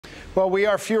Well, we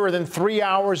are fewer than 3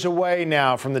 hours away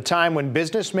now from the time when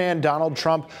businessman Donald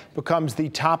Trump becomes the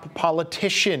top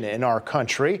politician in our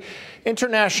country.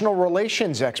 International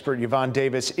relations expert Yvonne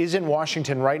Davis is in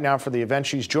Washington right now for the event.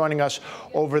 She's joining us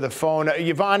over the phone.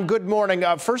 Yvonne, good morning.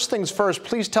 First things first,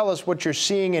 please tell us what you're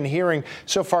seeing and hearing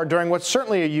so far during what's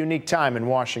certainly a unique time in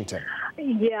Washington.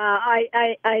 Yeah,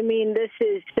 I mean, this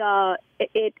is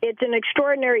it's an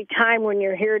extraordinary time when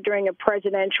you're here during a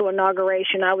presidential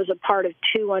inauguration. I was a part of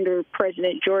two under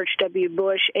President George W.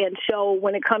 Bush, and so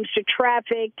when it comes to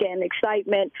traffic and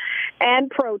excitement and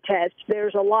protests,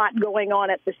 there's a lot going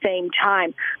on at the same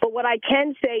time. But what I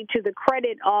can say to the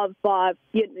credit of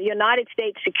United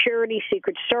States Security,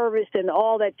 Secret Service, and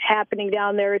all that's happening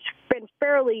down there, it's been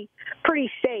pretty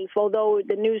safe, although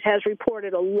the news has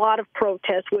reported a lot of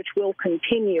protests, which will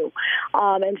continue.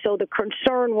 And so the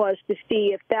concern was to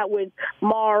see if that would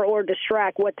mar or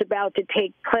distract what's about to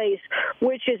take place,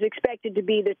 which is expected to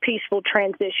be the peaceful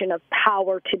transition of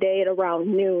power today at around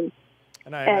noon.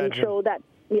 And so that,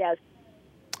 yes.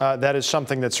 That is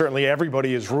something that certainly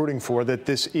everybody is rooting for, that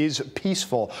this is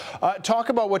peaceful. Talk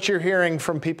about what you're hearing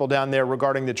from people down there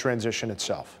regarding the transition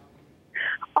itself.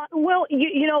 Well,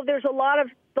 you know, there's a lot of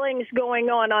things going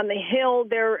on the Hill.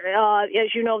 There,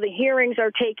 as you know, the hearings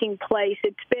are taking place.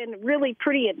 It's been really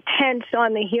pretty intense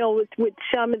on the Hill with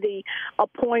some of the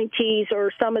appointees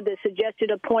or some of the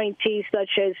suggested appointees,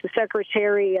 such as the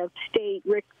Secretary of State,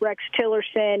 Rex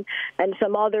Tillerson, and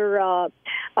some other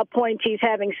appointees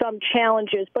having some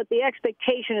challenges. But the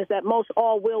expectation is that most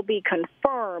all will be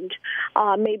confirmed,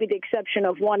 maybe the exception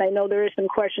of one. I know there is some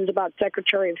questions about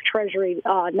Secretary of Treasury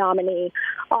nominee.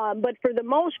 But for the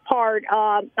most part,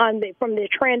 from the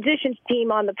transitions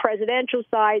team on the presidential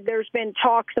side, there's been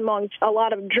talks amongst a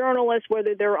lot of journalists,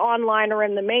 whether they're online or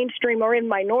in the mainstream or in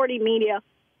minority media.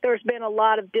 There's been a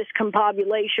lot of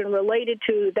discombobulation related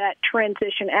to that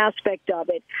transition aspect of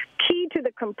it. Key to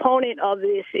the component of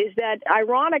this is that,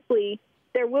 ironically,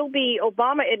 there will be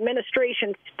Obama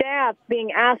administration staff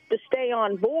being asked to stay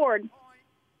on board,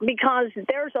 because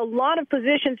there's a lot of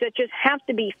positions that just have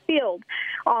to be filled.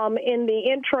 In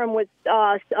the interim with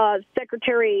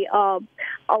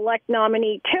Secretary-elect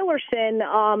nominee Tillerson,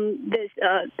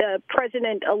 the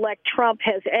President-elect Trump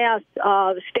has asked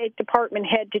the State Department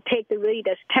head to take the lead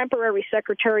as temporary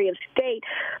Secretary of State.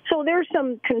 So there's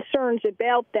some concerns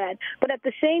about that. But at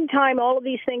the same time, all of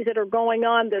these things that are going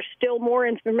on, there's still more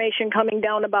information coming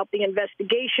down about the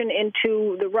investigation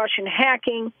into the Russian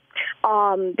hacking.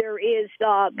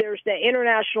 There's the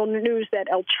international news that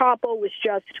El Chapo was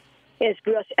just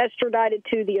extradited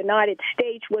to the United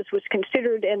States, was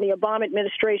considered in the Obama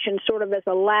administration sort of as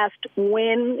a last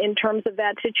win in terms of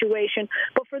that situation.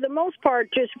 But for the most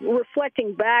part, just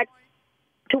reflecting back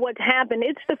to what's happened,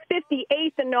 it's the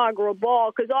 58th inaugural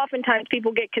ball, because oftentimes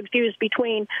people get confused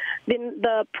between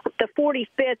the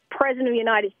 45th President of the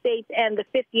United States and the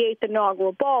 58th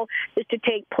inaugural ball is to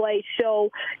take place.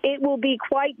 So it will be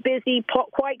quite busy,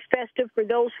 quite festive for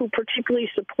those who particularly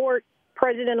support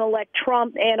President-elect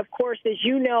Trump. And, of course, as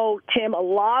you know, Tim, a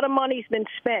lot of money's been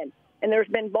spent, and there's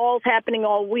been balls happening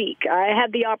all week. I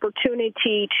had the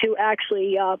opportunity to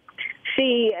actually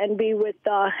see and be with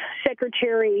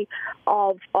Secretary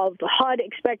of HUD,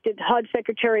 expected HUD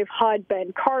Secretary of HUD,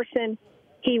 Ben Carson.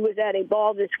 He was at a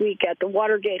ball this week at the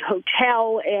Watergate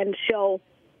Hotel, and so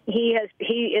he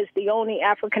is the only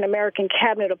African-American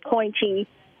cabinet appointee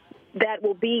that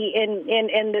will be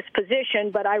in this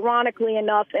position. But ironically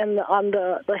enough, on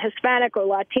the Hispanic or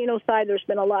Latino side, there's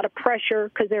been a lot of pressure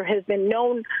because there has been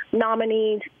no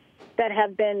nominees that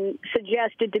have been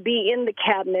suggested to be in the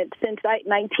cabinet since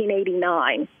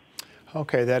 1989.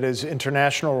 Okay, that is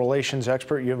international relations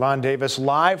expert Yvonne Davis,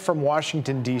 live from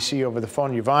Washington, D.C. over the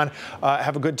phone. Yvonne,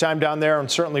 have a good time down there,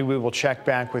 and certainly we will check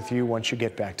back with you once you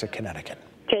get back to Connecticut.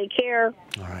 Take care.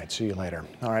 All right, see you later.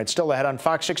 All right, still ahead on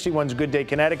Fox 61's Good Day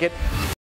Connecticut.